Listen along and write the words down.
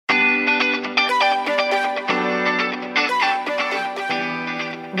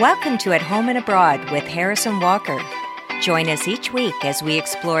Welcome to At Home and Abroad with Harrison Walker. Join us each week as we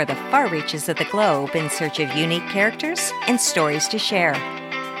explore the far reaches of the globe in search of unique characters and stories to share.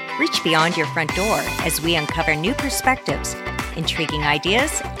 Reach beyond your front door as we uncover new perspectives, intriguing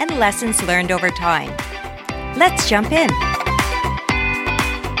ideas, and lessons learned over time. Let's jump in.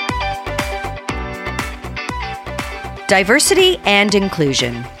 Diversity and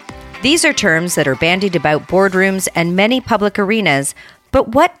inclusion. These are terms that are bandied about boardrooms and many public arenas,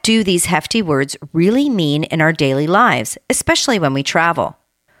 but what do these hefty words really mean in our daily lives, especially when we travel?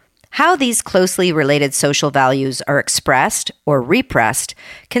 How these closely related social values are expressed or repressed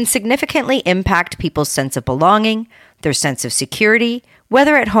can significantly impact people's sense of belonging, their sense of security,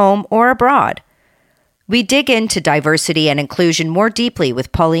 whether at home or abroad. We dig into diversity and inclusion more deeply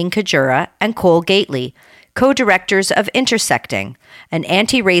with Pauline Kajiura and Cole Gately, co-directors of Intersecting, an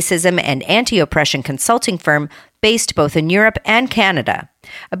anti-racism and anti-oppression consulting firm based both in Europe and Canada,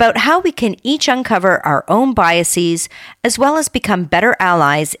 about how we can each uncover our own biases as well as become better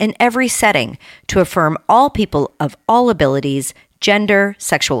allies in every setting to affirm all people of all abilities, gender,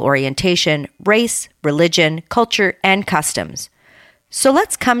 sexual orientation, race, religion, culture, and customs. So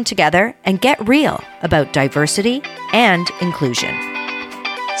let's come together and get real about diversity and inclusion.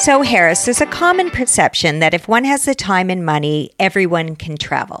 So, Harris, there's a common perception that if one has the time and money, everyone can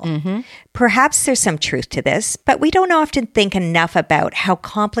travel. Mm-hmm. Perhaps there's some truth to this, but we don't often think enough about how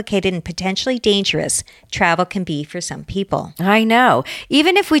complicated and potentially dangerous travel can be for some people. I know.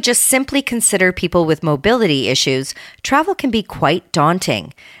 Even if we just simply consider people with mobility issues, travel can be quite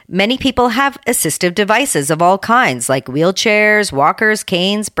daunting. Many people have assistive devices of all kinds, like wheelchairs, walkers,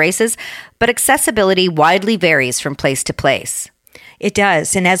 canes, braces, but accessibility widely varies from place to place. It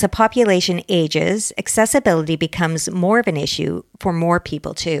does. And as a population ages, accessibility becomes more of an issue for more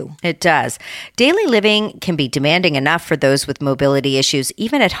people too. It does. Daily living can be demanding enough for those with mobility issues,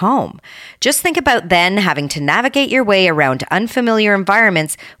 even at home. Just think about then having to navigate your way around unfamiliar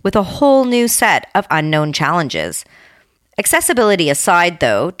environments with a whole new set of unknown challenges. Accessibility aside,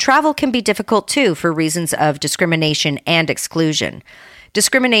 though, travel can be difficult too for reasons of discrimination and exclusion.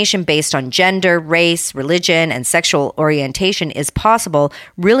 Discrimination based on gender, race, religion, and sexual orientation is possible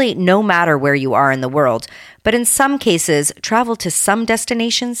really no matter where you are in the world. But in some cases, travel to some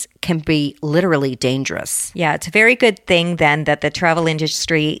destinations can be literally dangerous. Yeah, it's a very good thing then that the travel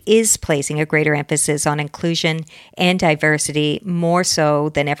industry is placing a greater emphasis on inclusion and diversity more so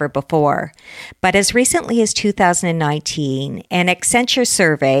than ever before. But as recently as 2019, an Accenture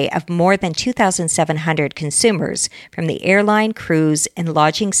survey of more than 2,700 consumers from the airline, cruise, and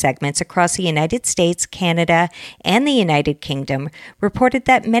lodging segments across the United States, Canada, and the United Kingdom reported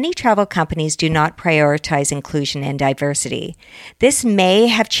that many travel companies do not prioritize inclusion and diversity. This may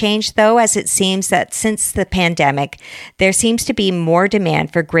have changed, though, as it seems that since the pandemic, there seems to be more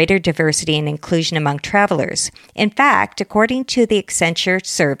demand for greater diversity and inclusion among travelers. In fact, according to the Accenture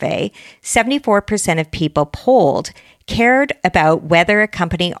survey, 74% of people polled cared about whether a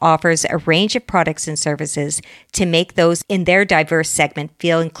company offers a range of products and services to make those in their diverse segment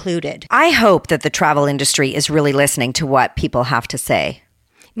feel included. I hope that the travel industry is really listening to what people have to say.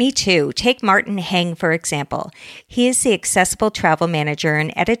 Me too. Take Martin Heng, for example. He is the accessible travel manager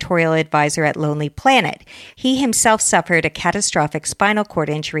and editorial advisor at Lonely Planet. He himself suffered a catastrophic spinal cord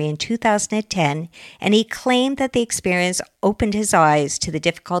injury in 2010, and he claimed that the experience opened his eyes to the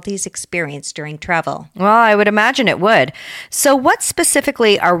difficulties experienced during travel. Well, I would imagine it would. So what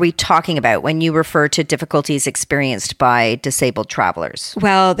specifically are we talking about when you refer to difficulties experienced by disabled travelers?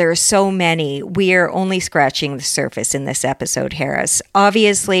 Well, there are so many. We are only scratching the surface in this episode, Harris.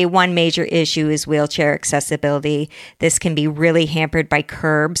 Obviously, one major issue is wheelchair accessibility. This can be really hampered by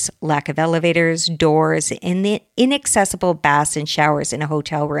curbs, lack of elevators, doors, and the inaccessible baths and showers in a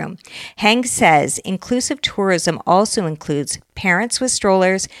hotel room. Heng says inclusive tourism also includes parents with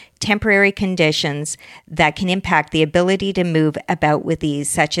strollers, temporary conditions that can impact the ability to move about with ease,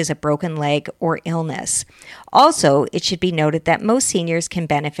 such as a broken leg or illness. Also, it should be noted that most seniors can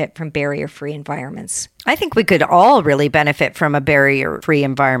benefit from barrier-free environments. I think we could all really benefit from a barrier-free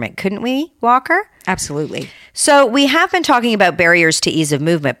environment, couldn't we, Walker? Absolutely. So we have been talking about barriers to ease of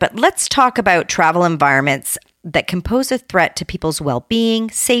movement, but let's talk about travel environments that can pose a threat to people's well-being,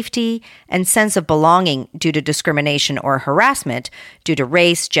 safety, and sense of belonging due to discrimination or harassment due to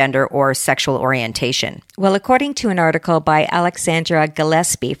race, gender, or sexual orientation. Well, according to an article by Alexandra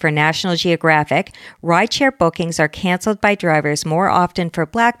Gillespie for National Geographic, rideshare bookings are canceled by drivers more often for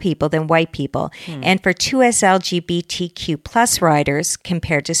Black people than white people, and for 2S LGBTQ plus riders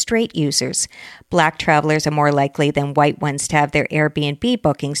compared to straight users. Black travelers are more likely than white ones to have their Airbnb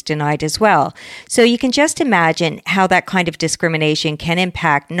bookings denied as well. So you can just imagine how that kind of discrimination can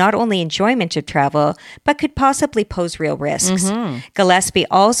impact not only enjoyment of travel, but could possibly pose real risks. Gillespie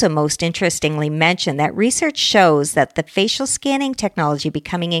also most interestingly mentioned that research shows that the facial scanning technology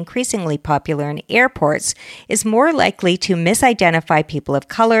becoming increasingly popular in airports is more likely to misidentify people of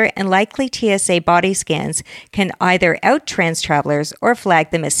color, and likely TSA body scans can either out trans travelers or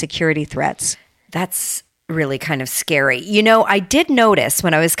flag them as security threats. That's really kind of scary. You know, I did notice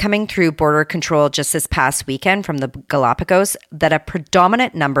when I was coming through border control just this past weekend from the Galapagos that a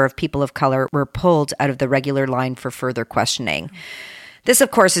predominant number of people of color were pulled out of the regular line for further questioning. This,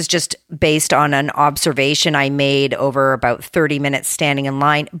 of course, is just based on an observation I made over about 30 minutes standing in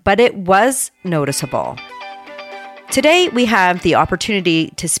line, but it was noticeable. Today, we have the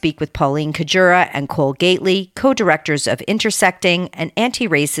opportunity to speak with Pauline Kajiura and Cole Gately, co-directors of Intersecting, an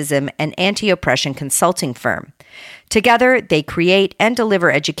anti-racism and anti-oppression consulting firm. Together, they create and deliver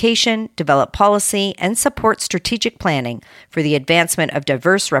education, develop policy, and support strategic planning for the advancement of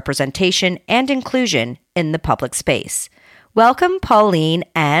diverse representation and inclusion in the public space. Welcome, Pauline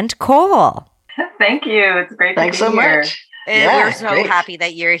and Cole. Thank you. It's great to be here. Thanks so much. We're so happy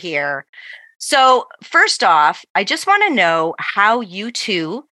that you're here. So first off, I just want to know how you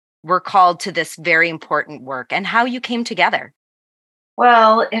two were called to this very important work and how you came together.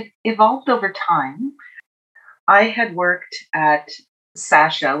 Well, it evolved over time. I had worked at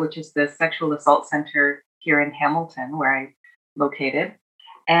SASHA, which is the Sexual Assault Center here in Hamilton, where I'm located,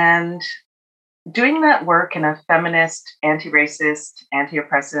 and doing that work in a feminist, anti-racist,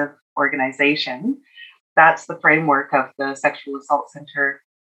 anti-oppressive organization. That's the framework of the Sexual Assault Center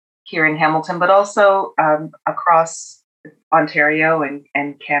here in Hamilton, but also across Ontario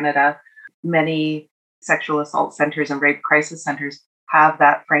and Canada. Many sexual assault centers and rape crisis centers have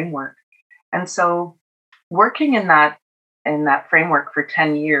that framework. And so working in that framework for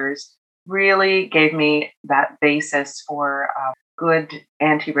 10 years really gave me that basis for a good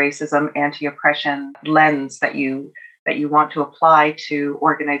anti-racism, anti-oppression lens that you want to apply to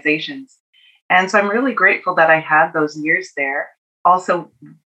organizations. And so I'm really grateful that I had those years there. Also,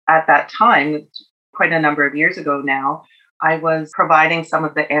 at that time, quite a number of years ago now, I was providing some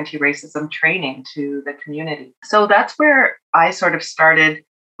of the anti-racism training to the community. So that's where I sort of started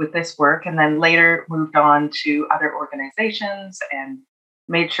with this work, and then later moved on to other organizations and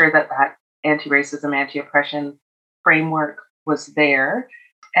made sure that that anti-racism, anti-oppression framework was there.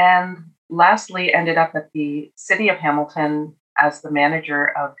 And lastly, ended up at the City of Hamilton as the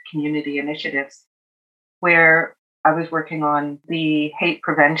manager of community initiatives, where I was working on the hate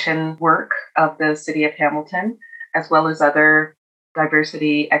prevention work of the City of Hamilton, as well as other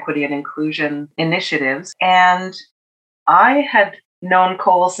diversity, equity, and inclusion initiatives. And I had known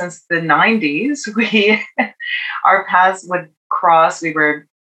Cole since the 90s. Our paths would cross. We were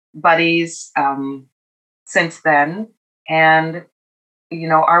buddies since then. And, you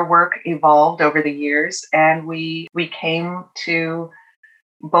know, our work evolved over the years, and we came to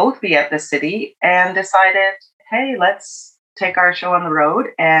both be at the city and decided, hey, let's take our show on the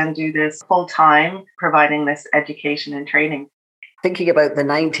road and do this full time, providing this education and training. Thinking about the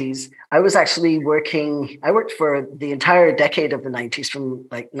 90s, I worked for the entire decade of the 90s, from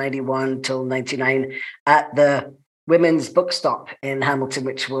like 91 till 99, at the Women's Bookstop in Hamilton,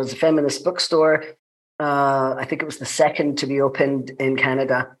 which was a feminist bookstore. I think it was the second to be opened in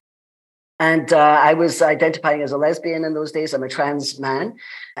Canada. And I was identifying as a lesbian in those days. I'm a trans man.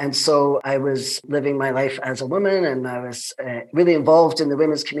 And so I was living my life as a woman, and I was really involved in the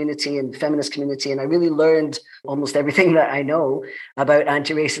women's community and feminist community. And I really learned almost everything that I know about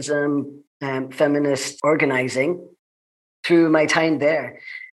anti-racism and feminist organizing through my time there.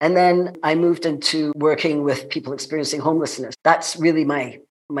 And then I moved into working with people experiencing homelessness. That's really my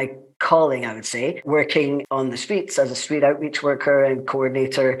calling, I would say, working on the streets as a street outreach worker and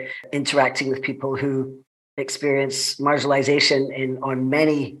coordinator, interacting with people who experience marginalization on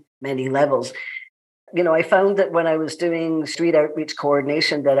many, many levels. You know, I found that when I was doing street outreach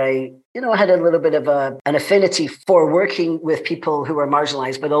coordination that I, had a little bit of an affinity for working with people who are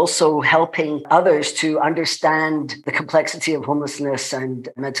marginalized, but also helping others to understand the complexity of homelessness and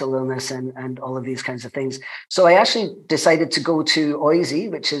mental illness and all of these kinds of things. So I actually decided to go to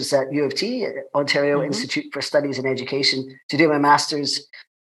OISE, which is at U of T, Ontario Institute for Studies in Education, to do my master's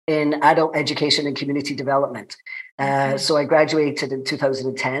in adult education and community development. So I graduated in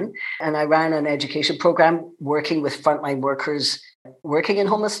 2010, and I ran an education program working with frontline workers working in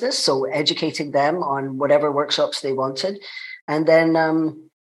homelessness, so educating them on whatever workshops they wanted. And then,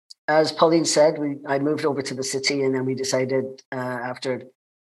 as Pauline said, I moved over to the city, and then we decided after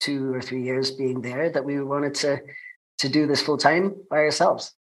 2 or 3 years being there that we wanted to do this full time by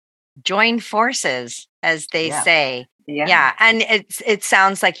ourselves. Join forces, as they say. Yeah. And it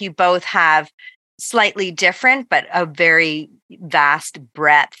sounds like you both have slightly different, but a very vast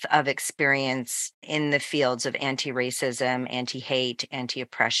breadth of experience in the fields of anti-racism, anti-hate,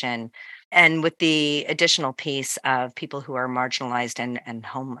 anti-oppression, and with the additional piece of people who are marginalized and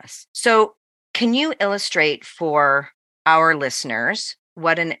homeless. So can you illustrate for our listeners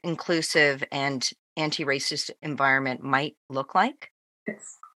what an inclusive and anti-racist environment might look like?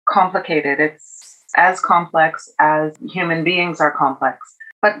 It's complicated. It's as complex as human beings are complex.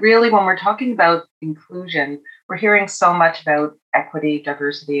 But really, when we're talking about inclusion, we're hearing so much about equity,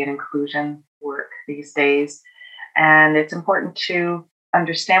 diversity, and inclusion work these days. And it's important to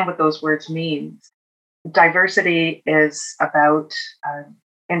understand what those words mean. Diversity is about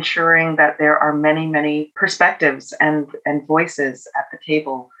ensuring that there are many, many perspectives and voices at the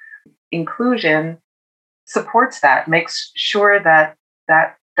table. Inclusion supports that, makes sure that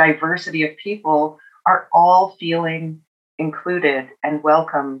that diversity of people are all feeling included and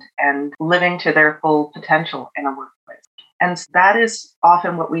welcomed and living to their full potential in a workplace. And that is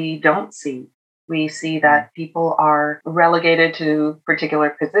often what we don't see. We see that people are relegated to particular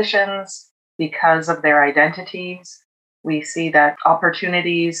positions because of their identities. We see that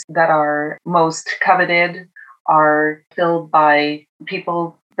opportunities that are most coveted are filled by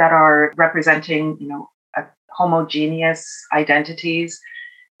people that are representing, homogeneous identities.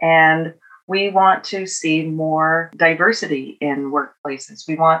 And we want to see more diversity in workplaces.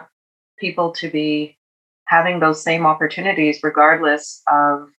 We want people to be having those same opportunities regardless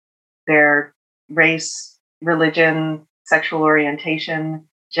of their race, religion, sexual orientation,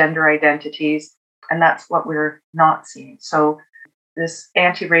 gender identities. And that's what we're not seeing. So this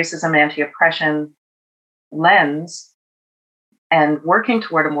anti-racism, anti-oppression lens and working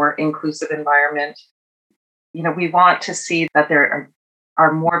toward a more inclusive environment, we want to see that there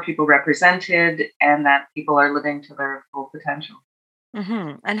are more people represented and that people are living to their full potential.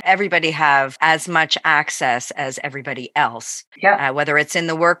 Mm-hmm. And everybody have as much access as everybody else, whether it's in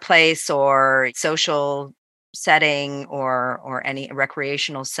the workplace or social setting or any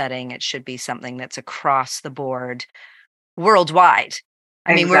recreational setting. It should be something that's across the board worldwide.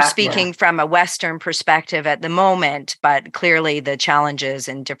 I mean, we're speaking from a Western perspective at the moment, but clearly the challenges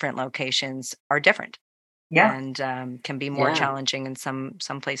in different locations are different. Yeah. And can be more challenging in some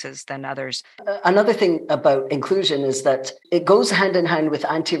places than others. Another thing about inclusion is that it goes hand in hand with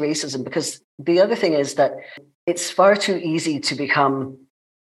anti-racism, because the other thing is that it's far too easy to become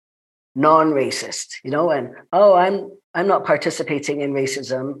non-racist, and I'm not participating in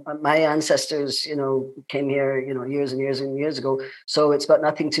racism. My ancestors, came here, years and years and years ago, so it's got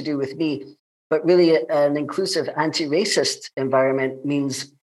nothing to do with me. But really, an inclusive anti-racist environment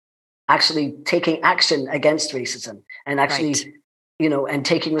means actually taking action against racism and actually, and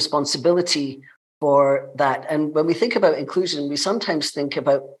taking responsibility for that. And when we think about inclusion, we sometimes think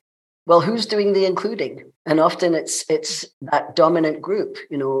about, well, who's doing the including? And often it's that dominant group,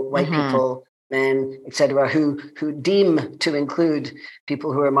 white people, men, etc., who deem to include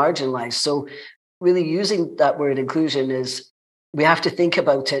people who are marginalized. So really using that word inclusion is, we have to think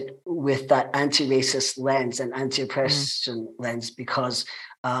about it with that anti-racist lens and anti-oppression lens, because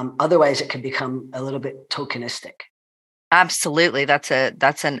otherwise it can become a little bit tokenistic. Absolutely. That's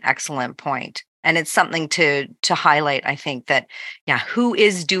an excellent point. And it's something to highlight, I think, that, who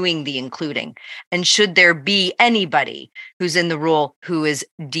is doing the including? And should there be anybody who's in the role who is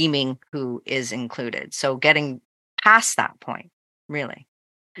deeming who is included? So getting past that point, really.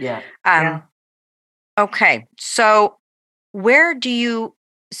 Yeah. Okay. So where do you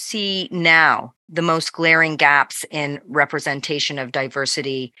see now the most glaring gaps in representation of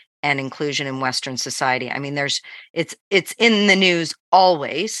diversity and inclusion in Western society? I mean, it's in the news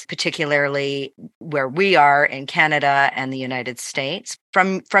always, particularly where we are in Canada and the United States.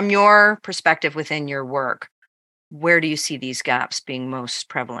 From your perspective within your work, where do you see these gaps being most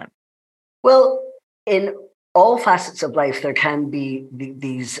prevalent? Well, in all facets of life, there can be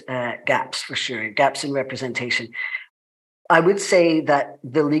these gaps, for sure, gaps in representation. I would say that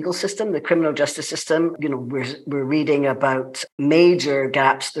the legal system, the criminal justice system, we're reading about major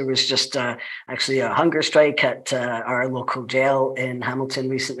gaps. There was just actually a hunger strike at our local jail in Hamilton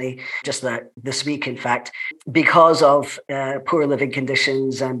recently, just this week, in fact, because of poor living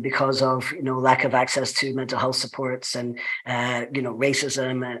conditions and because of lack of access to mental health supports and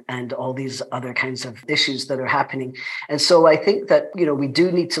racism and all these other kinds of issues that are happening. And so I think that we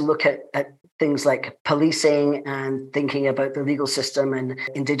do need to look at things like policing and thinking about the legal system and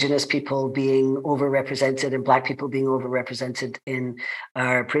Indigenous people being overrepresented and Black people being overrepresented in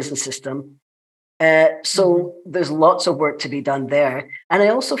our prison system. So there's lots of work to be done there. And I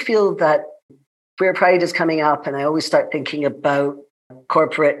also feel that Queer Pride is coming up, and I always start thinking about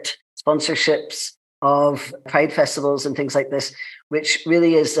corporate sponsorships of Pride festivals and things like this, which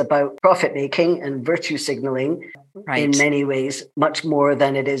really is about profit making and virtue signaling in many ways, much more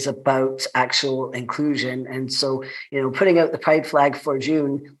than it is about actual inclusion. And so, putting out the Pride flag for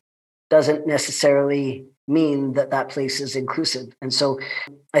June doesn't necessarily mean that that place is inclusive. And so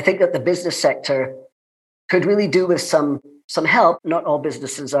I think that the business sector could really do with some help. Not all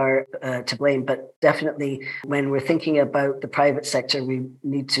businesses are to blame, but definitely when we're thinking about the private sector, we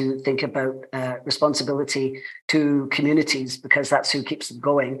need to think about responsibility to communities, because that's who keeps them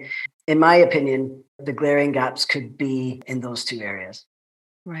going. In my opinion, the glaring gaps could be in those two areas.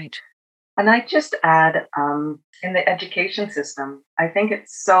 Right. And I just add, in the education system, I think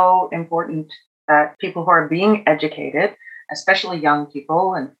it's so important that people who are being educated, especially young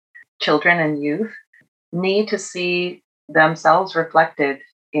people and children and youth, need to see themselves reflected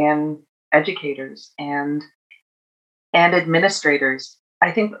in educators and administrators.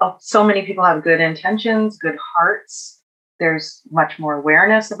 I think so many people have good intentions, good hearts. There's much more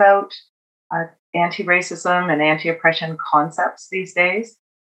awareness about anti-racism and anti-oppression concepts these days.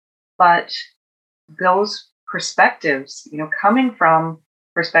 But those perspectives, coming from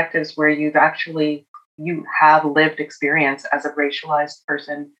perspectives where you have lived experience as a racialized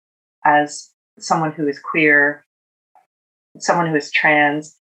person, as someone who is queer, someone who is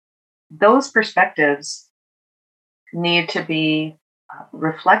trans, those perspectives need to be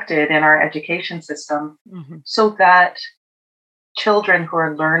reflected in our education system so that children who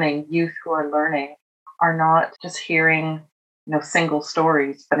are learning, youth who are learning, are not just hearing single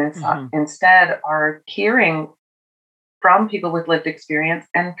stories, but instead are hearing from people with lived experience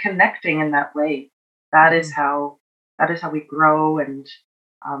and connecting in that way. That is how we grow and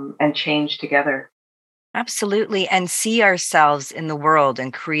change together. Absolutely. And see ourselves in the world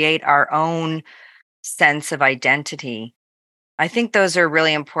and create our own sense of identity. I think those are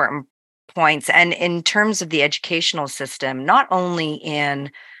really important points. And in terms of the educational system, not only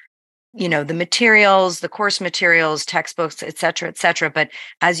in the materials, the course materials, textbooks, et cetera, but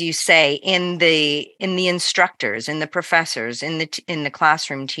as you say, in the instructors, in the professors, in the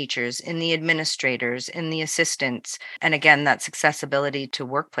classroom teachers, in the administrators, in the assistants, and again, that's accessibility to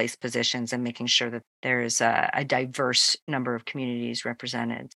workplace positions and making sure that there's a diverse number of communities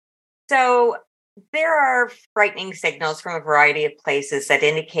represented. So there are frightening signals from a variety of places that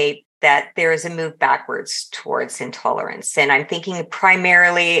indicate that there is a move backwards towards intolerance. And I'm thinking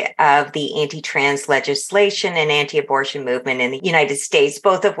primarily of the anti-trans legislation and anti-abortion movement in the United States,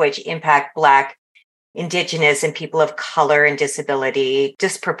 both of which impact Black, Indigenous, and people of color and disability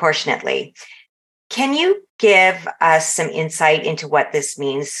disproportionately. Can you give us some insight into what this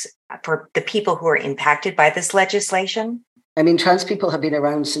means for the people who are impacted by this legislation? I mean, trans people have been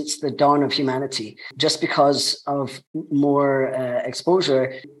around since the dawn of humanity. Just because of more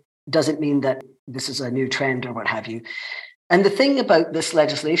exposure doesn't mean that this is a new trend or what have you. And the thing about this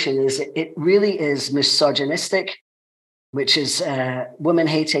legislation is it really is misogynistic, which is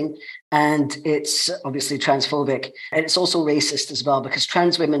woman-hating, and it's obviously transphobic. And it's also racist as well, because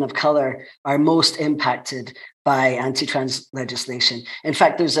trans women of color are most impacted by anti-trans legislation. In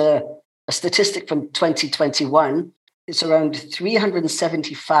fact, there's a statistic from 2021. It's around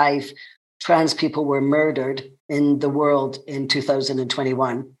 375 trans people were murdered in the world in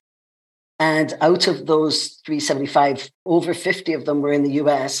 2021. And out of those 375, over 50 of them were in the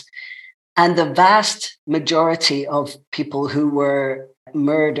US. And the vast majority of people who were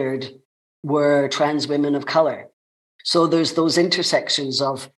murdered were trans women of color. So there's those intersections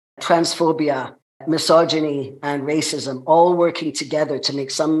of transphobia, misogyny, and racism all working together to make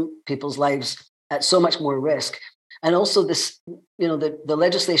some people's lives at so much more risk. And also this, the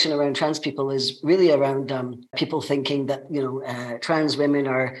legislation around trans people is really around people thinking that, trans women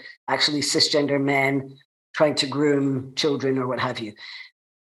are actually cisgender men trying to groom children or what have you.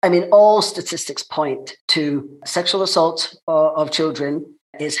 I mean, all statistics point to sexual assault of children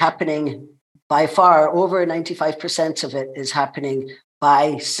is happening by far, over 95% of it is happening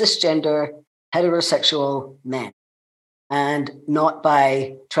by cisgender heterosexual men. And not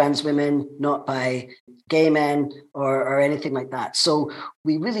by trans women, not by gay men or anything like that. So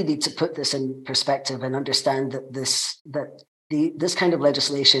we really need to put this in perspective and understand that this kind of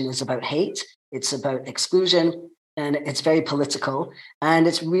legislation is about hate, it's about exclusion, and it's very political, and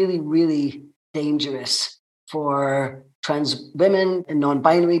it's really, really dangerous for trans women and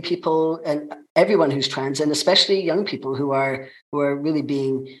non-binary people and everyone who's trans, and especially young people who are really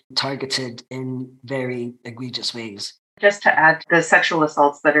being targeted in very egregious ways. Just to add, the sexual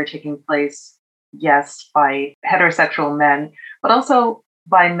assaults that are taking place, yes, by heterosexual men, but also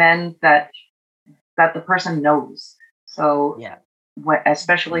by men that the person knows. So, yeah,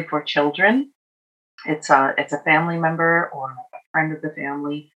 especially for children, it's a family member or a friend of the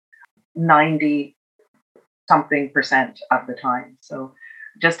family, 90 something% of the time. So,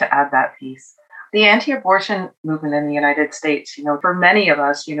 just to add that piece. The anti-abortion movement in the United States, for many of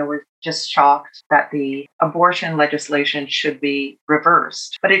us, we're just shocked that the abortion legislation should be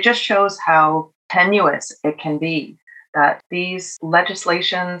reversed. But it just shows how tenuous it can be, that these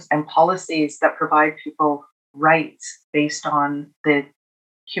legislations and policies that provide people rights based on the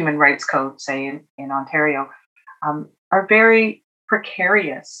Human Rights Code, say in Ontario, are very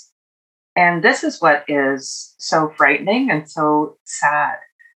precarious. And this is what is so frightening and so sad,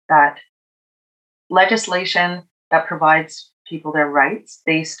 that legislation that provides people their rights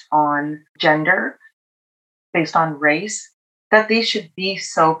based on gender, based on race, that these should be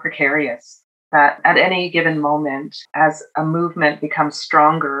so precarious that at any given moment, as a movement becomes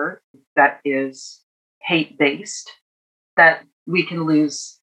stronger that is hate-based, that we can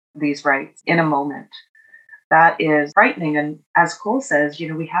lose these rights in a moment. That is frightening. And as Cole says,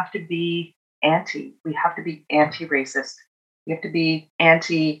 we have to be we have to be anti-racist. We have to be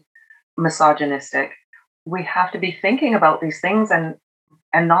anti-misogynistic. We have to be thinking about these things and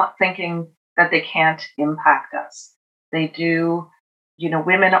not thinking that they can't impact us. They do.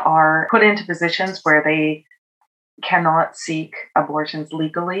 Women are put into positions where they cannot seek abortions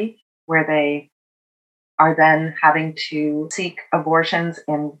legally, where they are then having to seek abortions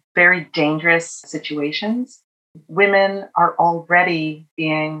in very dangerous situations. Women are already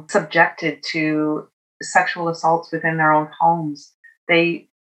being subjected to sexual assaults within their own homes. They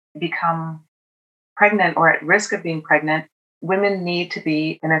become pregnant or at risk of being pregnant. Women need to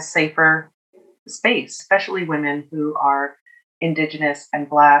be in a safer space, especially women who are Indigenous and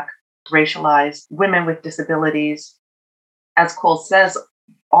Black, racialized, women with disabilities. As Cole says,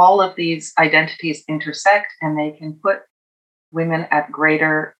 all of these identities intersect, and they can put women at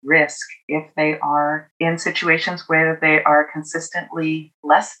greater risk if they are in situations where they are consistently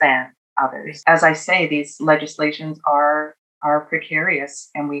less than others. As I say, these legislations are precarious,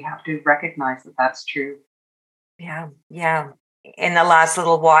 and we have to recognize that that's true. Yeah. In the last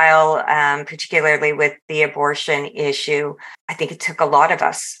little while, particularly with the abortion issue, I think it took a lot of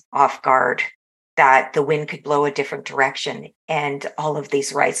us off guard that the wind could blow a different direction and all of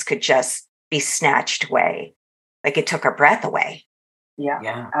these rights could just be snatched away. Like it took our breath away.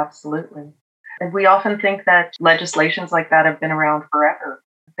 Yeah, absolutely. And we often think that legislations like that have been around forever.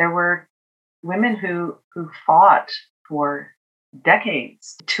 There were women who fought for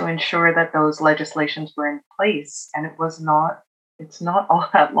decades to ensure that those legislations were in place. And it's not all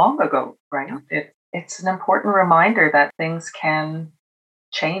that long ago, right? No. It's an important reminder that things can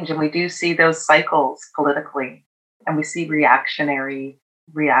change. And we do see those cycles politically, and we see reactionary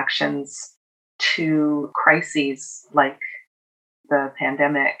reactions to crises like the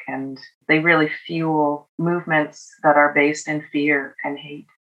pandemic, and they really fuel movements that are based in fear and hate.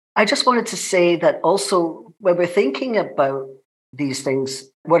 I just wanted to say that also when we're thinking about these things,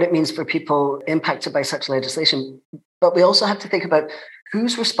 what it means for people impacted by such legislation, but we also have to think about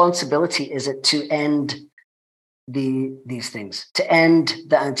whose responsibility is it to end these things, to end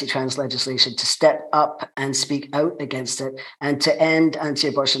the anti-trans legislation, to step up and speak out against it, and to end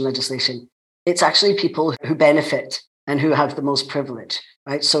anti-abortion legislation. It's actually people who benefit and who have the most privilege,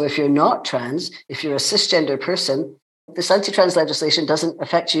 right? So if you're not trans, if you're a cisgender person, this anti-trans legislation doesn't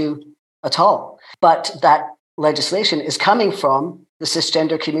affect you at all. But that legislation is coming from the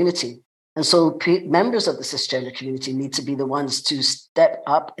cisgender community. And so members of the cisgender community need to be the ones to step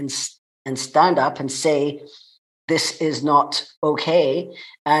up and stand up and say, this is not okay,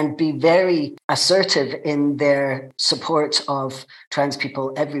 and be very assertive in their support of trans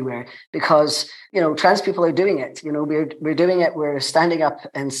people everywhere, because, trans people are doing it. We're doing it. We're standing up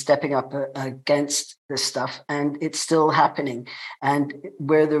and stepping up against this stuff, and it's still happening. And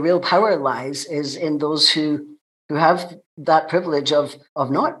where the real power lies is in those who have that privilege of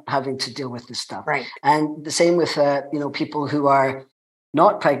not having to deal with this stuff. Right. And the same with, people who are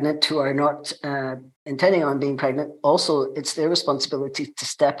not pregnant, who are not intending on being pregnant. Also, it's their responsibility to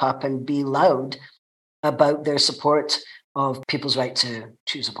step up and be loud about their support of people's right to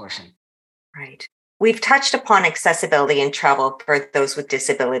choose abortion. Right. We've touched upon accessibility and travel for those with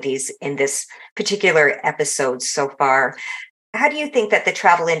disabilities in this particular episode so far. How do you think that the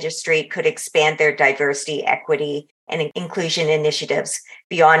travel industry could expand their diversity, equity, and inclusion initiatives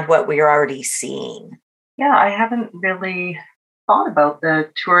beyond what we're already seeing? Yeah, I haven't really thought about the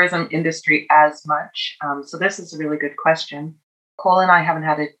tourism industry as much. So this is a really good question. Cole and I haven't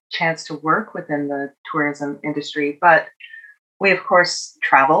had a chance to work within the tourism industry, but we, of course,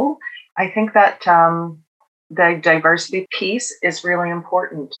 travel. I think that the diversity piece is really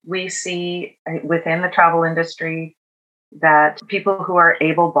important. We see within the travel industry that people who are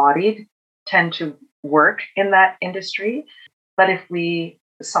able-bodied tend to work in that industry. But if we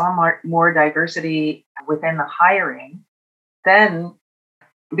saw more diversity within the hiring, then,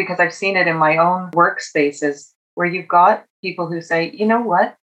 because I've seen it in my own workspaces, where you've got people who say, you know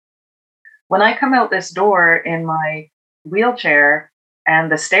what, when I come out this door in my wheelchair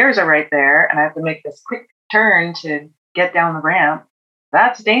and the stairs are right there and I have to make this quick turn to get down the ramp,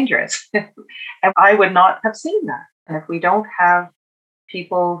 that's dangerous. And I would not have seen that. And if we don't have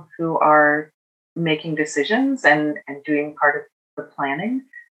people who are making decisions and doing part of the planning,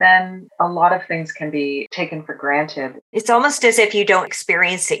 then a lot of things can be taken for granted. It's almost as if you don't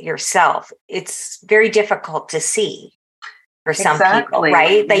experience it yourself. It's very difficult to see for some people,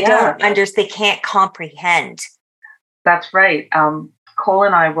 right? They don't understand, they can't comprehend. That's right. Cole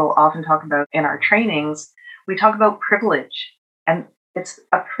and I will often talk about in our trainings, we talk about privilege. And it's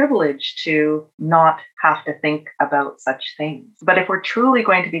a privilege to not have to think about such things. But if we're truly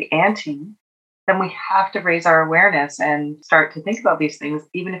going to be anti, then we have to raise our awareness and start to think about these things,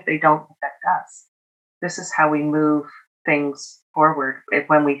 even if they don't affect us. This is how we move things forward.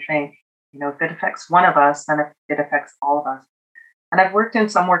 When we think, if it affects one of us, then it affects all of us. And I've worked in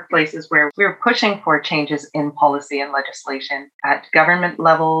some workplaces where we were pushing for changes in policy and legislation at government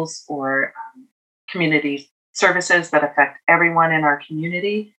levels or community services that affect everyone in our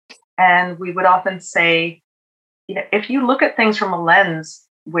community. And we would often say, if you look at things from a lens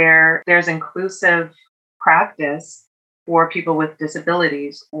where there's inclusive practice for people with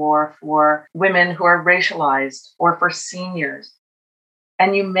disabilities or for women who are racialized or for seniors,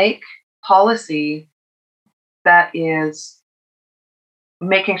 and you make policy that is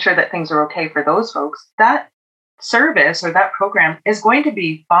making sure that things are okay for those folks, that service or that program is going to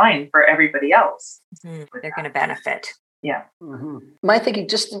be fine for everybody else. Mm-hmm. They're going to benefit. Yeah. Mm-hmm. My thinking,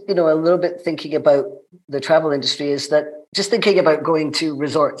 just, a little bit thinking about the travel industry is that just thinking about going to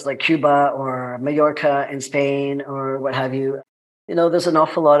resorts like Cuba or Mallorca in Spain or what have you, there's an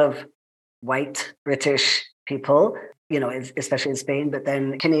awful lot of white British people, especially in Spain, but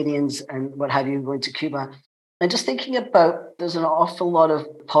then Canadians and what have you going to Cuba. And just thinking about, there's an awful lot of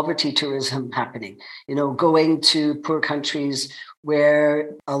poverty tourism happening, going to poor countries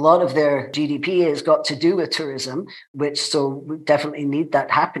where a lot of their GDP has got to do with tourism, so we definitely need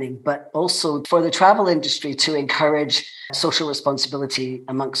that happening. But also for the travel industry to encourage social responsibility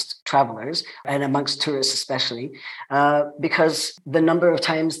amongst travelers and amongst tourists especially, because the number of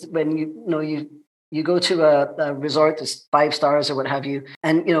times when you go to a resort that's 5 stars or what have you,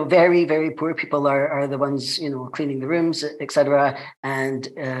 and very, very poor people are the ones cleaning the rooms, etc., and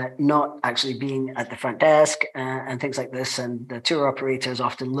not actually being at the front desk and things like this. And the tour operators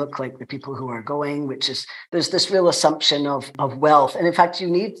often look like the people who are going, there's this real assumption of wealth. And in fact, you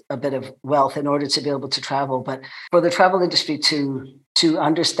need a bit of wealth in order to be able to travel. But for the travel industry to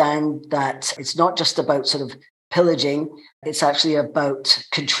understand that it's not just about sort of pillaging, it's actually about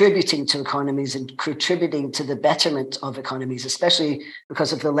contributing to economies and contributing to the betterment of economies, especially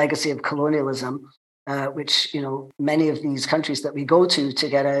because of the legacy of colonialism, which, many of these countries that we go to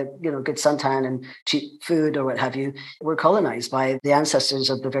get a, good suntan and cheap food or what have you, were colonized by the ancestors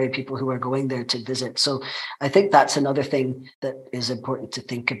of the very people who are going there to visit. So I think that's another thing that is important to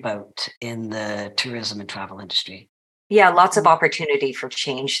think about in the tourism and travel industry. Yeah, lots of opportunity for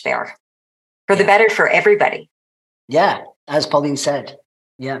change there, for the better for everybody. Yeah, as Pauline said.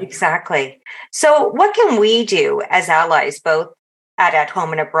 Yeah, exactly. So what can we do as allies, both at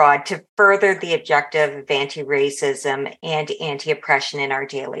home and abroad, to further the objective of anti-racism and anti-oppression in our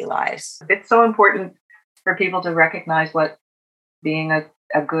daily lives? It's so important for people to recognize what being a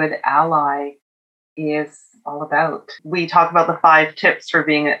good ally is all about. We talk about the 5 tips for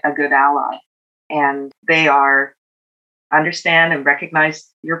being a good ally, and they are: understand and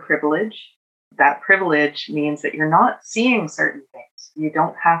recognize your privilege. That privilege means that you're not seeing certain things. You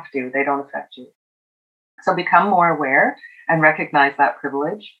don't have to. They don't affect you. So become more aware and recognize that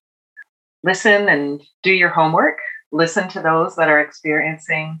privilege. Listen and do your homework. Listen to those that are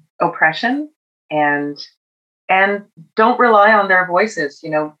experiencing oppression and don't rely on their voices.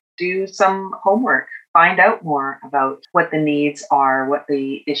 Do some homework. Find out more about what the needs are, what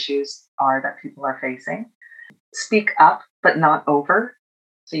the issues are that people are facing. speak up, but not over.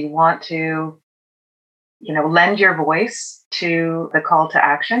 So you want to, lend your voice to the call to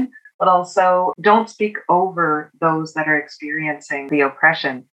action, but also don't speak over those that are experiencing the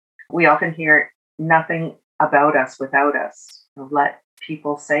oppression. We often hear nothing about us without us. Let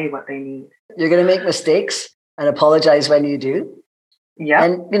people say what they need. You're going to make mistakes and apologize when you do. Yeah.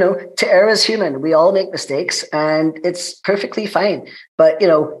 And, to err is human. We all make mistakes and it's perfectly fine. But,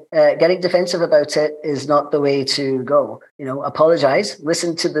 getting defensive about it is not the way to go. Apologize,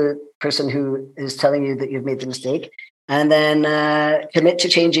 listen to the person who is telling you that you've made the mistake, and then commit to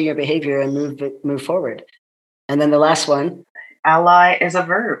changing your behavior and move forward. And then the last one. Ally is a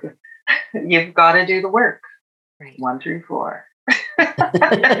verb. You've got to do the work. Right. 1 through 4.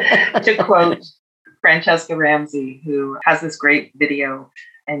 To quote Francesca Ramsey, who has this great video,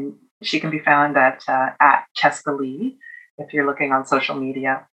 and she can be found at Cheska Lee if you're looking on social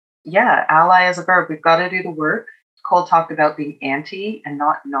media. Yeah, ally is a verb. We've got to do the work. Cole talked about being anti and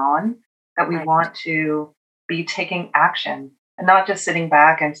not non, that we want to be taking action and not just sitting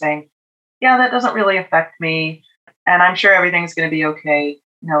back and saying, yeah, that doesn't really affect me, and I'm sure everything's going to be okay.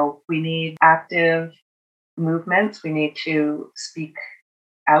 No, we need active movements. We need to speak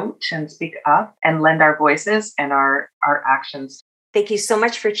out and speak up and lend our voices and our actions. Thank you so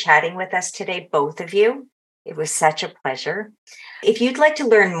much for chatting with us today, both of you. It was such a pleasure. If you'd like to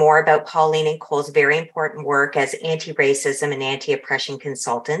learn more about Pauline and Cole's very important work as anti-racism and anti-oppression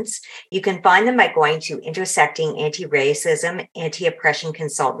consultants, you can find them by going to Intersecting Anti-Racism, Anti-Oppression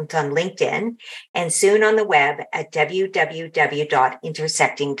Consultant on LinkedIn, and soon on the web at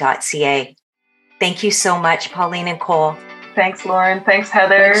www.intersecting.ca. Thank you so much, Pauline and Cole. Thanks, Lauren. Thanks,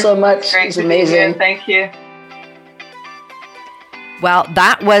 Heather. Thanks so much. Great it's amazing. Thank you. Well,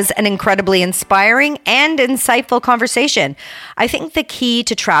 that was an incredibly inspiring and insightful conversation. I think the key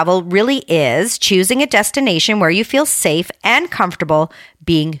to travel really is choosing a destination where you feel safe and comfortable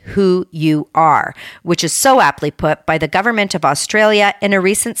being who you are, which is so aptly put by the Government of Australia in a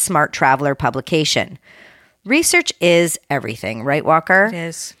recent Smart Traveller publication. Research is everything, right, Walker? It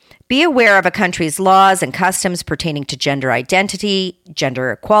is. Be aware of a country's laws and customs pertaining to gender identity,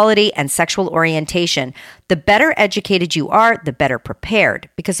 gender equality, and sexual orientation. The better educated you are, the better prepared.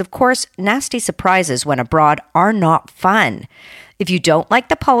 Because, of course, nasty surprises when abroad are not fun. If you don't like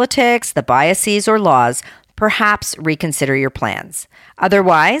the politics, the biases, or laws, perhaps reconsider your plans.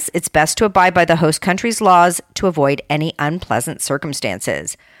 Otherwise, it's best to abide by the host country's laws to avoid any unpleasant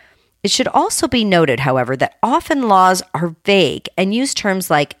circumstances. It should also be noted, however, that often laws are vague and use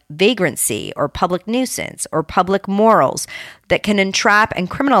terms like vagrancy or public nuisance or public morals that can entrap and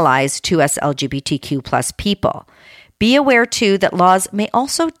criminalize 2S LGBTQ plus people. Be aware, too, that laws may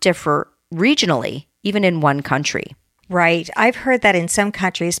also differ regionally, even in one country. Right. I've heard that in some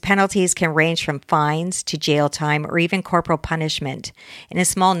countries, penalties can range from fines to jail time or even corporal punishment. In a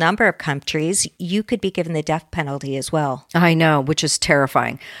small number of countries, you could be given the death penalty as well. I know, which is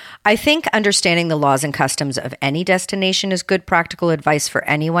terrifying. I think understanding the laws and customs of any destination is good practical advice for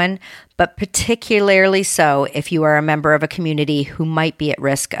anyone, but particularly so if you are a member of a community who might be at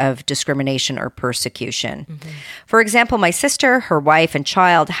risk of discrimination or persecution. Mm-hmm. For example, my sister, her wife, and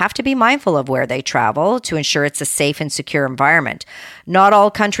child have to be mindful of where they travel to ensure it's a safe and secure environment. Not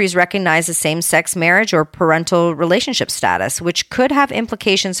all countries recognize a same-sex marriage or parental relationship status, which could have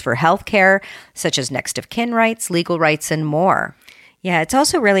implications for healthcare, such as next of kin rights, legal rights, and more. Yeah, it's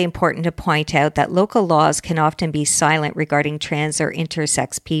also really important to point out that local laws can often be silent regarding trans or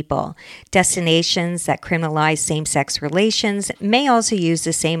intersex people. Destinations that criminalize same-sex relations may also use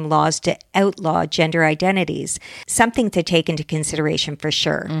the same laws to outlaw gender identities, something to take into consideration for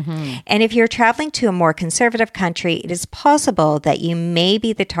sure. Mm-hmm. And if you're traveling to a more conservative country, it is possible that you may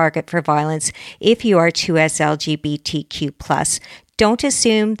be the target for violence if you are 2S LGBTQ+. Don't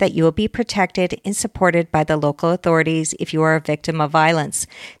assume that you will be protected and supported by the local authorities if you are a victim of violence.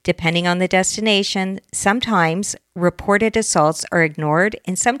 Depending on the destination, sometimes reported assaults are ignored,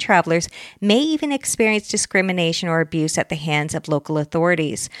 and some travelers may even experience discrimination or abuse at the hands of local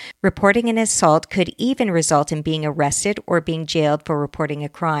authorities. Reporting an assault could even result in being arrested or being jailed for reporting a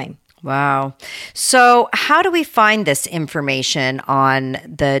crime. Wow. So how do we find this information on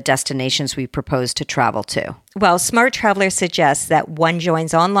the destinations we propose to travel to? Well, Smart Traveller suggests that one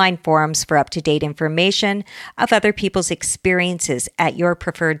joins online forums for up-to-date information of other people's experiences at your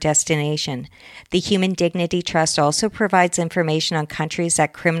preferred destination. The Human Dignity Trust also provides information on countries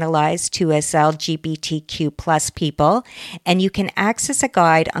that criminalize 2S LGBTQ plus people, and you can access a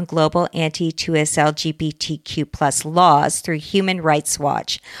guide on global anti-2S LGBTQ plus laws through Human Rights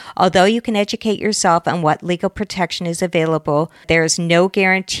Watch. Although you can educate yourself on what legal protection is available, there is no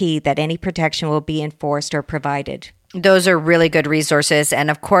guarantee that any protection will be enforced or provided. provided. Those are really good resources. And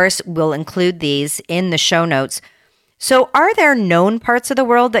of course, we'll include these in the show notes. So are there known parts of the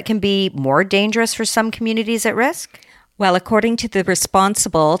world that can be more dangerous for some communities at risk? Well, according to the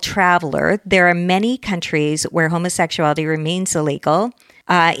Responsible Traveler, there are many countries where homosexuality remains illegal.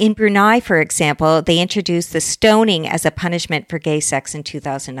 In Brunei, for example, they introduced the stoning as a punishment for gay sex in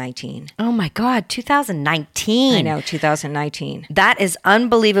 2019. Oh my God, 2019. I know, 2019. That is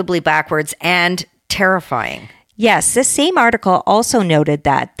unbelievably backwards and terrifying. Yes, this same article also noted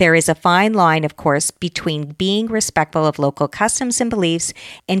that there is a fine line, of course, between being respectful of local customs and beliefs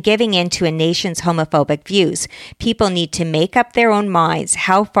and giving in to a nation's homophobic views. People need to make up their own minds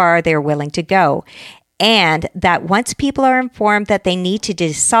how far they're willing to go. And that once people are informed that they need to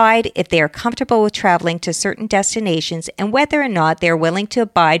decide if they are comfortable with traveling to certain destinations and whether or not they're willing to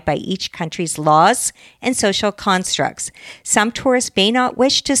abide by each country's laws and social constructs. Some tourists may not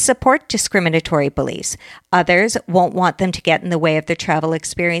wish to support discriminatory beliefs. Others won't want them to get in the way of their travel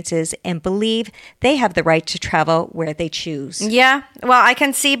experiences and believe they have the right to travel where they choose. Yeah, well, I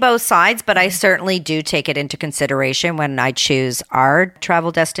can see both sides, but I certainly do take it into consideration when I choose our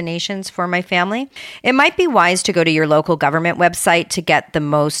travel destinations for my family. It might be wise to go to your local government website to get the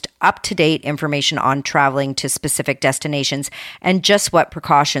most up-to-date information on traveling to specific destinations and just what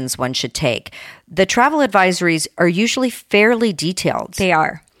precautions one should take. The travel advisories are usually fairly detailed. They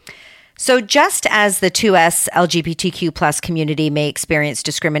are. So just as the 2S LGBTQ plus community may experience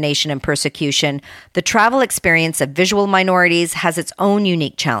discrimination and persecution, the travel experience of visual minorities has its own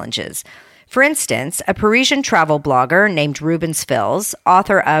unique challenges. For instance, a Parisian travel blogger named Rubens Fils,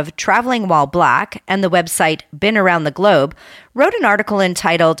 author of Traveling While Black and the website Been Around the Globe, wrote an article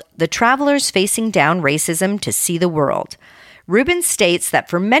entitled The Travelers Facing Down Racism to See the World. Rubens states that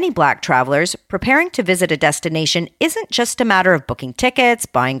for many Black travelers, preparing to visit a destination isn't just a matter of booking tickets,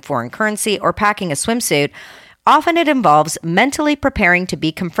 buying foreign currency, or packing a swimsuit. Often it involves mentally preparing to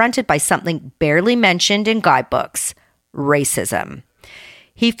be confronted by something barely mentioned in guidebooks: racism.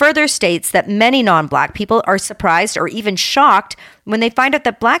 He further states that many non-Black people are surprised or even shocked when they find out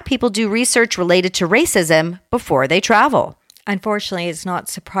that Black people do research related to racism before they travel. Unfortunately, it's not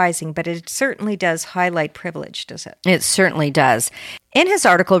surprising, but it certainly does highlight privilege, does it? It certainly does. In his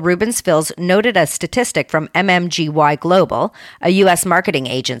article, Rubens Fils noted a statistic from MMGY Global, a U.S. marketing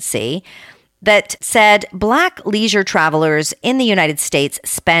agency, that said Black leisure travelers in the United States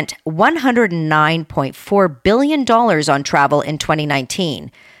spent $109.4 billion on travel in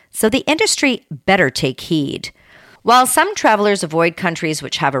 2019. So the industry better take heed. While some travelers avoid countries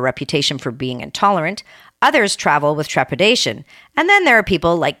which have a reputation for being intolerant, others travel with trepidation. And then there are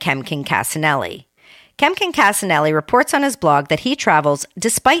people like Kemkin Casanelli. Kemkin Casanelli reports on his blog that he travels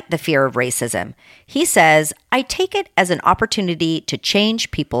despite the fear of racism. He says, "I take it as an opportunity to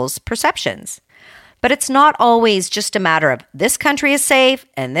change people's perceptions." But it's not always just a matter of this country is safe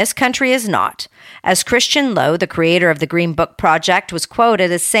and this country is not. As Christian Lowe, the creator of the Green Book Project, was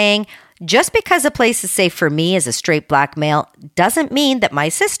quoted as saying, "Just because a place is safe for me as a straight Black male doesn't mean that my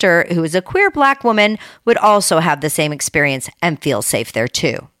sister, who is a queer Black woman, would also have the same experience and feel safe there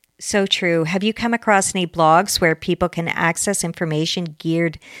too." So true. Have you come across any blogs where people can access information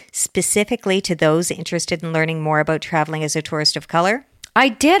geared specifically to those interested in learning more about traveling as a tourist of color? I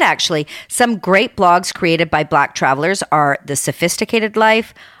did, actually. Some great blogs created by Black travelers are The Sophisticated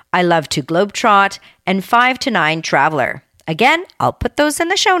Life, I Love to Globetrot, and 5 to 9 Traveler. Again, I'll put those in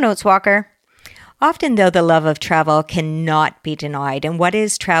the show notes, Walker. Often, though, the love of travel cannot be denied. And what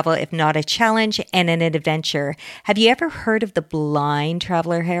is travel if not a challenge and an adventure? Have you ever heard of the blind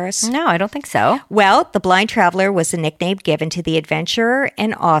traveler, Harris? No, I don't think so. Well, the blind traveler was the nickname given to the adventurer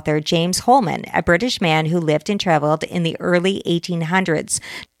and author James Holman, a British man who lived and traveled in the early 1800s.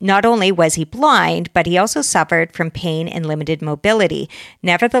 Not only was he blind, but he also suffered from pain and limited mobility.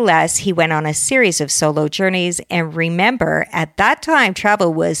 Nevertheless, he went on a series of solo journeys. And remember, at that time,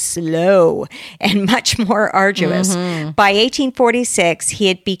 travel was slow and much more arduous. Mm-hmm. By 1846, he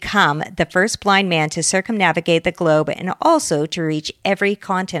had become the first blind man to circumnavigate the globe and also to reach every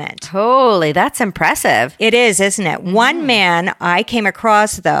continent. Holy, that's impressive. It is, isn't it? Mm-hmm. One man I came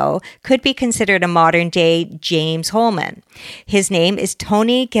across, though, could be considered a modern-day James Holman. His name is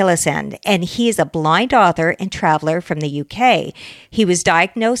Tony Gillisand, and he is a blind author and traveler from the UK. He was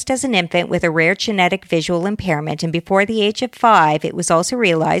diagnosed as an infant with a rare genetic visual impairment, and before the age of 5, it was also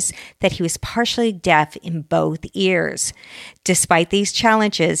realized that he was partially partially deaf in both ears. Despite these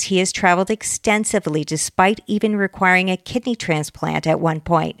challenges, he has traveled extensively, despite even requiring a kidney transplant at one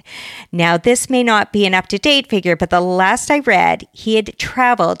point. Now, this may not be an up-to-date figure, but the last I read, he had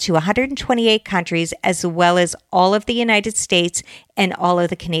traveled to 128 countries, as well as all of the United States and all of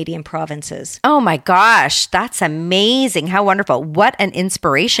the Canadian provinces. Oh my gosh, that's amazing. How wonderful. What an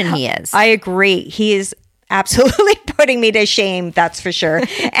inspiration he is. I agree. He is absolutely putting me to shame, that's for sure.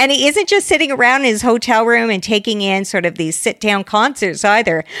 And he isn't just sitting around in his hotel room and taking in sort of these sit-down concerts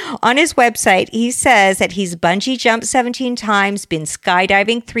either. On his website, he says that he's bungee jumped 17 times, been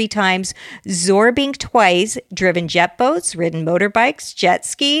skydiving 3 times, zorbing twice, driven jet boats, ridden motorbikes, jet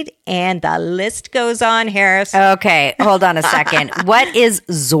skied, and the list goes on, Harris. Okay, hold on a second. What is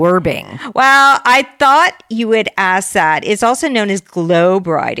zorbing? Well, I thought you would ask that. It's also known as globe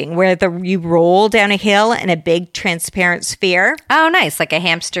riding, where you roll down a hill in a big transparent sphere. Oh, nice. Like a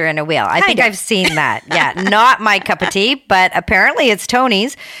hamster in a wheel. I think I've seen that. Yeah, not my cup of tea, but apparently it's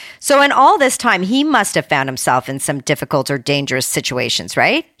Tony's. So in all this time, he must have found himself in some difficult or dangerous situations,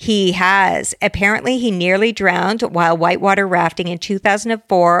 right? He has. Apparently, he nearly drowned while whitewater rafting in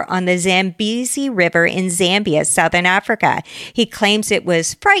 2004 on the Zambezi River in Zambia, Southern Africa. He claims it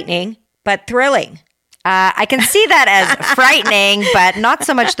was frightening, but thrilling. I can see that as frightening, but not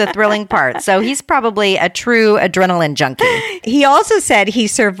so much the thrilling part. So he's probably a true adrenaline junkie. He also said he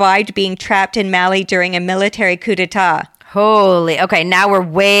survived being trapped in Mali during a military coup d'etat. Holy, okay, now we're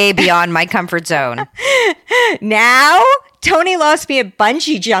way beyond my comfort zone. Now, Tony lost me at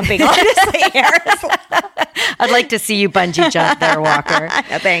bungee jumping, honestly, Harris. I'd like to see you bungee jump there, Walker.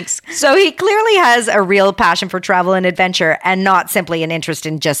 No, thanks. So he clearly has a real passion for travel and adventure and not simply an interest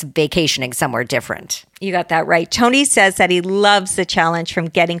in just vacationing somewhere different. You got that right. Tony says that he loves the challenge from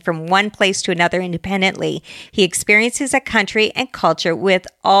getting from one place to another independently. He experiences a country and culture with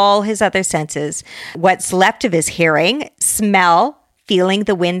all his other senses. What's left of his hearing, smell, feeling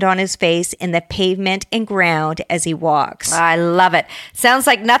the wind on his face and the pavement and ground as he walks. I love it. Sounds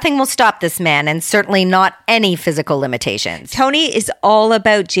like nothing will stop this man, and certainly not any physical limitations. Tony is all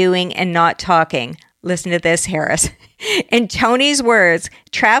about doing and not talking. Listen to this, Harris. In Tony's words,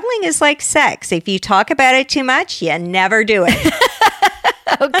 traveling is like sex. If you talk about it too much, you never do it.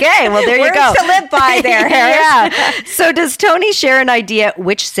 Okay, well, there you go. Words to live by there, Harris. Yeah. So does Tony share an idea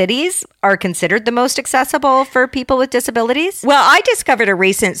which cities are considered the most accessible for people with disabilities? Well, I discovered a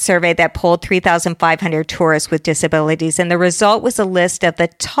recent survey that polled 3,500 tourists with disabilities, and the result was a list of the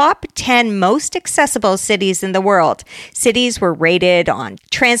top 10 most accessible cities in the world. Cities were rated on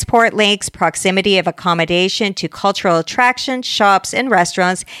transport links, proximity of accommodation to cultural attractions, shops, and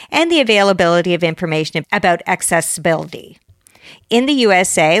restaurants, and the availability of information about accessibility. In the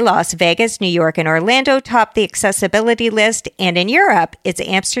USA, Las Vegas, New York, and Orlando top the accessibility list, and in Europe, it's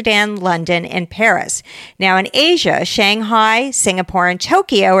Amsterdam, London, and Paris. Now in Asia, Shanghai, Singapore, and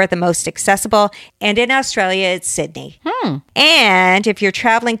Tokyo are the most accessible, and in Australia, it's Sydney. And if you're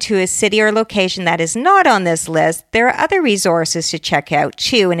traveling to a city or location that is not on this list, there are other resources to check out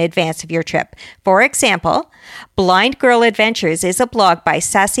too in advance of your trip. For example, Blind Girl Adventures is a blog by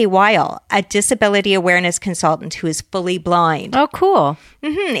Sassy Weil, a disability awareness consultant who is fully blind. Oh, cool.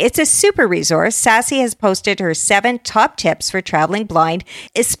 It's a super resource. Sassy has posted her 7 top tips for traveling blind,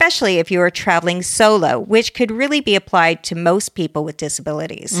 especially if you are traveling solo, which could really be applied to most people with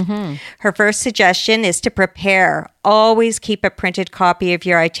disabilities. Her first suggestion is to prepare. Always keep a printed copy of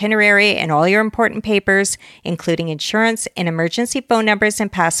your itinerary and all your important papers, including insurance and emergency phone numbers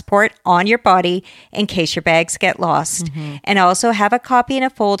and passport on your body in case your bags get lost. And also have a copy in a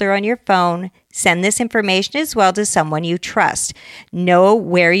folder on your phone. Send this information as well to someone you trust. Know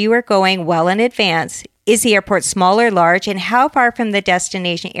where you are going well in advance. Is the airport small or large? And how far from the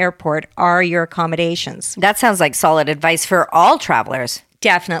destination airport are your accommodations? That sounds like solid advice for all travelers.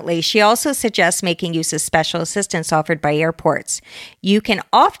 Definitely. She also suggests making use of special assistance offered by airports. You can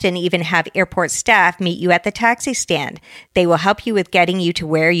often even have airport staff meet you at the taxi stand. They will help you with getting you to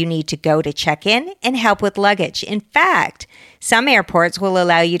where you need to go to check in and help with luggage. In fact, some airports will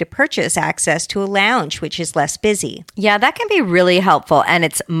allow you to purchase access to a lounge, which is less busy. Yeah, that can be really helpful, and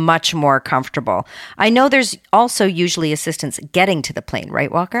it's much more comfortable. I know there's also usually assistance getting to the plane,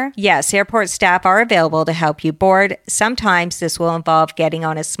 right, Walker? Yes, airport staff are available to help you board. Sometimes this will involve getting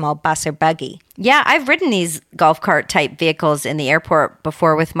on a small bus or buggy. Yeah, I've ridden these golf cart type vehicles in the airport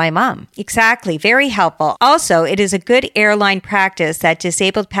before with my mom. Exactly. Very helpful. Also, it is a good airline practice that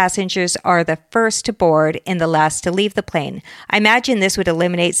disabled passengers are the first to board and the last to leave the plane. I imagine this would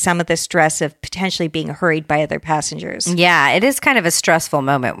eliminate some of the stress of potentially being hurried by other passengers. Yeah, it is kind of a stressful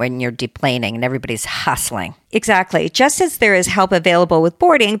moment when you're deplaning and everybody's hustling. Exactly. Just as there is help available with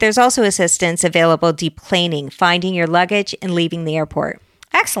boarding, there's also assistance available deplaning, finding your luggage, and leaving the airport.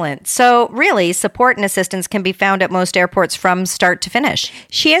 Excellent. So really, support and assistance can be found at most airports from start to finish.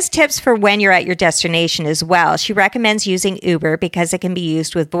 She has tips for when you're at your destination as well. She recommends using Uber because it can be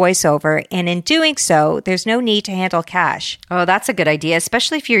used with voiceover, and in doing so, there's no need to handle cash. Oh, that's a good idea,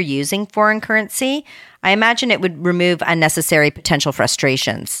 especially if you're using foreign currency. I imagine it would remove unnecessary potential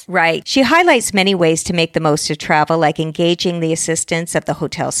frustrations. Right. She highlights many ways to make the most of travel, like engaging the assistance of the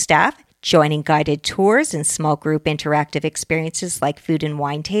hotel staff, joining guided tours and small group interactive experiences like food and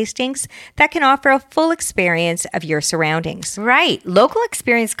wine tastings that can offer a full experience of your surroundings. Right. Local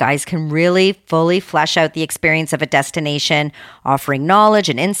experience guides can really fully flesh out the experience of a destination, offering knowledge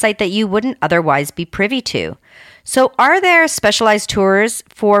and insight that you wouldn't otherwise be privy to. So are there specialized tours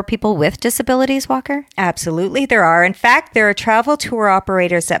for people with disabilities, Walker? Absolutely, there are. In fact, there are travel tour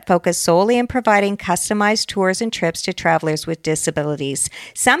operators that focus solely on providing customized tours and trips to travelers with disabilities.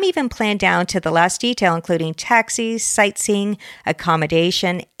 Some even plan down to the last detail, including taxis, sightseeing,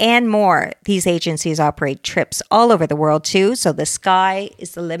 accommodation, and more. These agencies operate trips all over the world, too, so the sky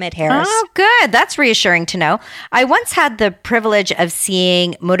is the limit, Harris. Oh, good. That's reassuring to know. I once had the privilege of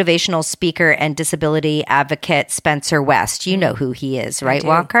seeing motivational speaker and disability advocate Spencer West. You know who he is, right,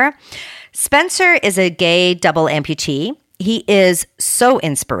 Walker? Spencer is a gay double amputee. He is so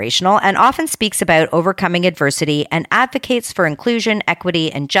inspirational and often speaks about overcoming adversity and advocates for inclusion, equity,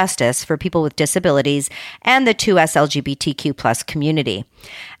 and justice for people with disabilities and the 2S LGBTQ plus community.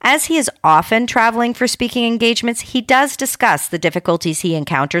 As he is often traveling for speaking engagements, he does discuss the difficulties he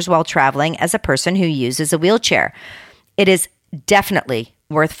encounters while traveling as a person who uses a wheelchair. It is definitely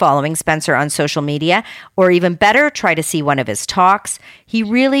worth following Spencer on social media, or even better, try to see one of his talks. He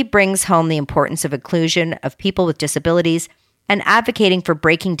really brings home the importance of inclusion of people with disabilities and advocating for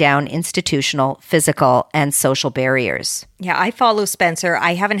breaking down institutional, physical, and social barriers. Yeah, I follow Spencer.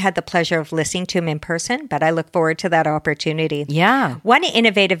 I haven't had the pleasure of listening to him in person, but I look forward to that opportunity. Yeah. One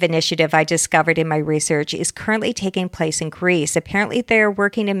innovative initiative I discovered in my research is currently taking place in Greece. Apparently, they're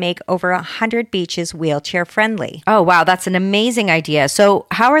working to make over 100 beaches wheelchair friendly. Oh, wow. That's an amazing idea. So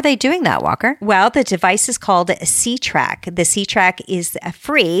how are they doing that, Walker? Well, the device is called a C-Track. The C-Track is a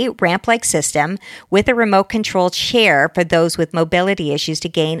free ramp-like system with a remote-controlled chair for those with mobility issues to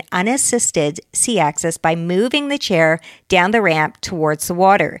gain unassisted sea access by moving the chair down the ramp towards the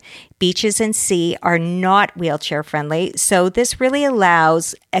water. Beaches and sea are not wheelchair friendly, so this really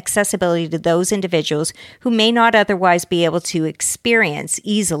allows accessibility to those individuals who may not otherwise be able to experience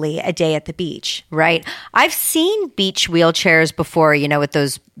easily a day at the beach. Right. I've seen beach wheelchairs before, with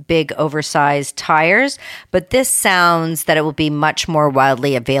those big oversized tires, but this sounds that it will be much more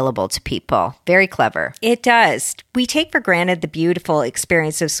widely available to people. Very clever. It does. We take for granted the beautiful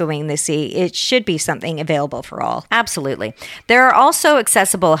experience of swimming in the sea. It should be something available for all. Absolutely. There are also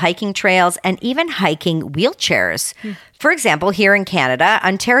accessible hiking trails and even hiking wheelchairs. For example, here in Canada,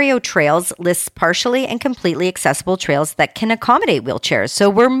 Ontario Trails lists partially and completely accessible trails that can accommodate wheelchairs. So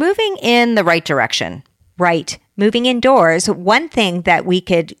we're moving in the right direction. Right. Moving indoors, one thing that we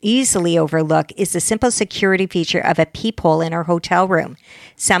could easily overlook is the simple security feature of a peephole in our hotel room.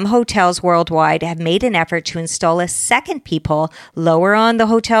 Some hotels worldwide have made an effort to install a second peephole lower on the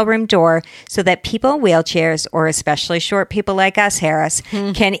hotel room door so that people in wheelchairs, or especially short people like us, Harris,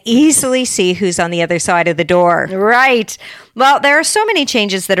 can easily see who's on the other side of the door. Right. Well, there are so many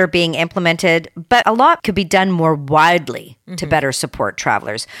changes that are being implemented, but a lot could be done more widely to better support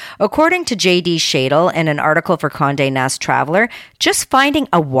travelers. According to J.D. Shadle in an article for Condé Nast Traveler, just finding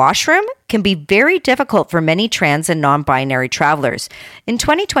a washroom can be very difficult for many trans and non-binary travelers. In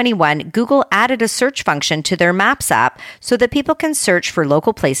 2021, Google added a search function to their Maps app so that people can search for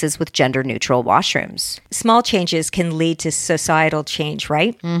local places with gender-neutral washrooms. Small changes can lead to societal change,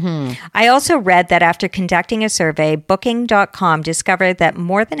 right? I also read that after conducting a survey, Booking.com discovered that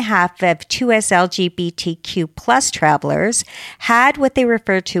more than half of 2S LGBTQ plus travelers had what they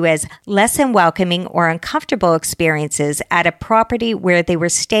refer to as less than welcoming or uncomfortable experiences at a property where they were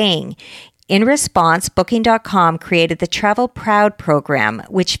staying. In response, Booking.com created the Travel Proud program,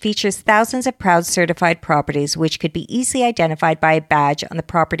 which features thousands of Proud certified properties which could be easily identified by a badge on the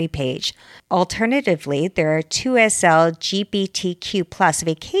property page. Alternatively, there are 2SL LGBTQ plus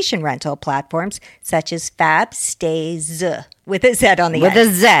vacation rental platforms such as Fab Stays. With a Z on the With end.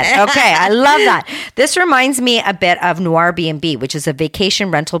 a Z. Okay, I love that. This reminds me a bit of Noir B&B, which is a vacation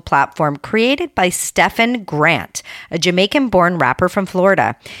rental platform created by Stephen Grant, a Jamaican-born rapper from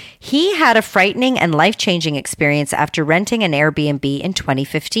Florida. He had a frightening and life-changing experience after renting an Airbnb in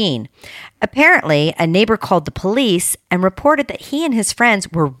 2015. Apparently, a neighbor called the police and reported that he and his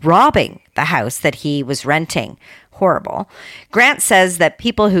friends were robbing the house that he was renting. Horrible. Grant says that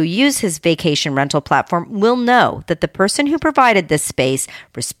people who use his vacation rental platform will know that the person who provided this space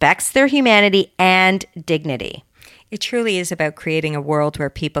respects their humanity and dignity. It truly is about creating a world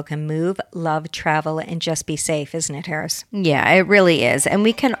where people can move, love, travel, and just be safe, isn't it, Harris? Yeah, it really is. And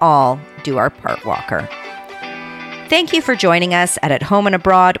we can all do our part, Walker. Thank you for joining us at Home and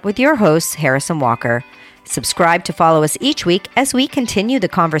Abroad with your hosts, Harris and Walker. Subscribe to follow us each week as we continue the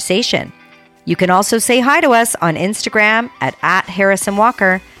conversation. You can also say hi to us on Instagram at Harris and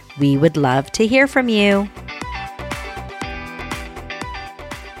Walker. We would love to hear from you.